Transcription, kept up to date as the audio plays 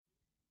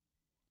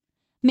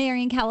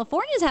Mary in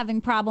California is having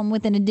a problem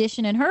with an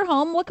addition in her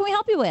home. What can we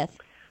help you with?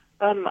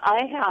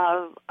 I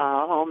have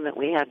a home that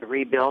we had to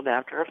rebuild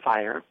after a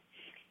fire,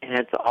 and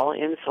it's all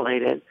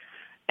insulated,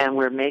 and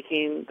we're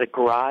making the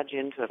garage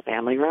into a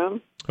family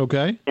room.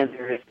 Okay. And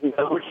there is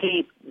no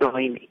heat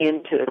going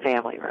into the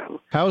family room.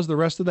 How is the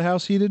rest of the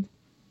house heated?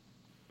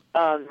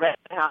 The rest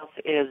of the house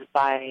is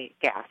by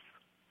gas.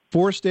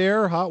 Forced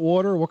air, hot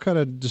water, what kind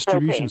of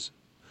distributions?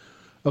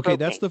 Okay,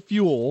 that's the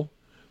fuel.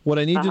 What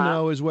I need to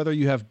know is whether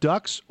you have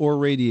ducts or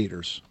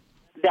radiators.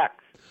 Ducts.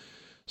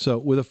 So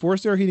with a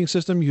forced air heating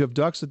system, you have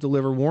ducts that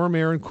deliver warm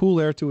air and cool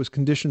air to a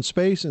conditioned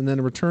space, and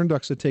then return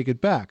ducts that take it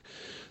back.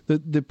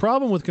 The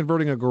problem with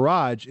converting a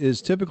garage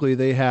is typically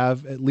they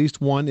have at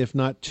least one, if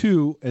not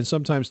two, and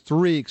sometimes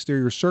three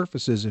exterior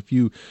surfaces. If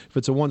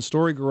it's a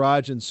one-story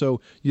garage, and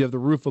so you have the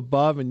roof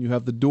above and you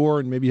have the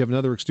door and maybe you have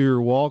another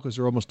exterior wall because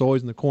they're almost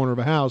always in the corner of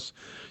a house,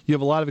 you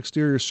have a lot of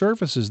exterior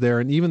surfaces there,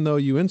 and even though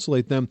you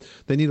insulate them,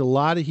 they need a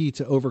lot of heat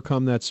to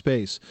overcome that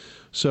space.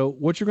 So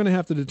what you're going to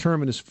have to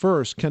determine is,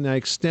 first, can I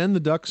extend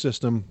the duct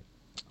system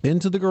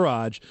into the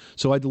garage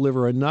so I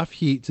deliver enough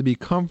heat to be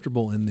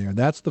comfortable in there?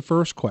 That's the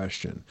first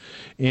question.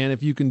 And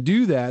if you can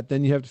do that,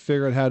 then you have to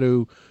figure out how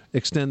to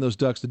extend those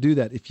ducts to do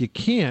that. If you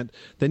can't,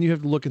 then you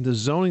have to look into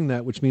zoning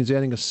that, which means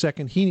adding a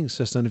second heating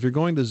system. If you're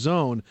going to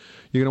zone,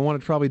 you're going to want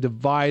to probably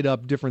divide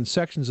up different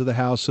sections of the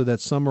house so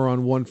that some are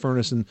on one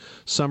furnace and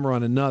some are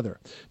on another.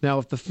 Now,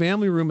 if the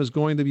family room is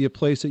going to be a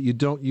place that you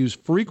don't use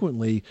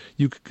frequently,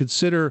 you could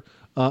consider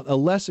a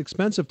less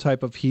expensive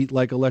type of heat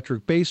like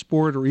electric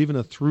baseboard or even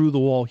a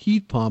through-the-wall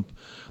heat pump.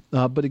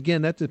 But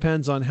again, that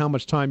depends on how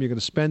much time you're going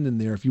to spend in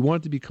there. If you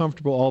want it to be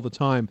comfortable all the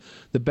time,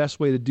 the best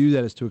way to do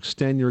that is to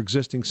extend your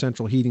existing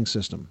central heating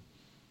system.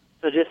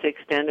 So just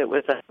extend it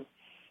with a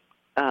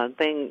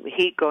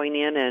heat going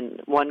in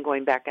and one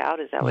going back out?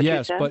 Is that what you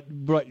said? Yes,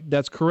 but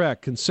that's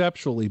correct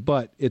conceptually,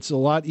 but it's a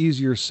lot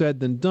easier said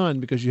than done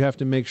because you have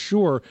to make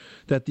sure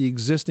that the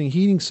existing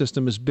heating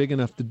system is big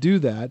enough to do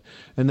that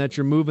and that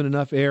you're moving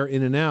enough air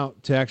in and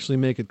out to actually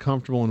make it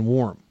comfortable and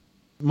warm.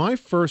 My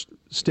first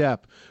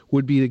step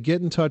would be to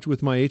get in touch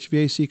with my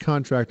HVAC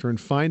contractor and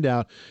find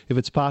out if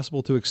it's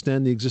possible to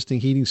extend the existing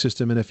heating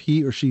system and if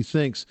he or she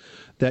thinks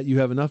that you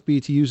have enough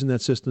BTUs in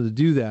that system to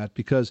do that.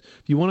 Because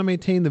if you want to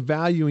maintain the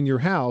value in your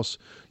house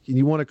and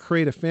you want to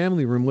create a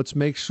family room, let's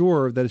make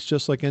sure that it's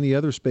just like any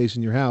other space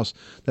in your house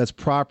that's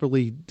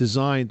properly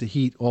designed to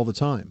heat all the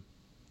time.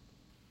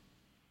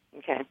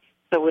 Okay.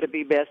 So would it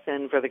be best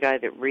then for the guy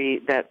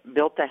that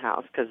built the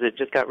house, because it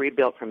just got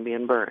rebuilt from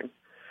being burned?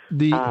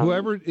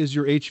 Whoever is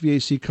your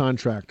HVAC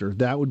contractor,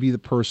 that would be the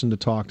person to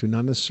talk to,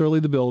 not necessarily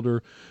the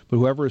builder, but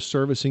whoever is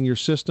servicing your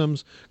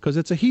systems, because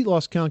it's a heat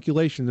loss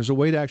calculation. There's a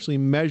way to actually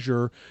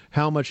measure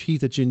how much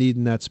heat that you need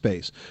in that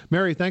space.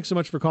 Mary, thanks so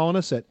much for calling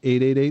us at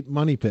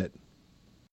 888-MONEY-PIT.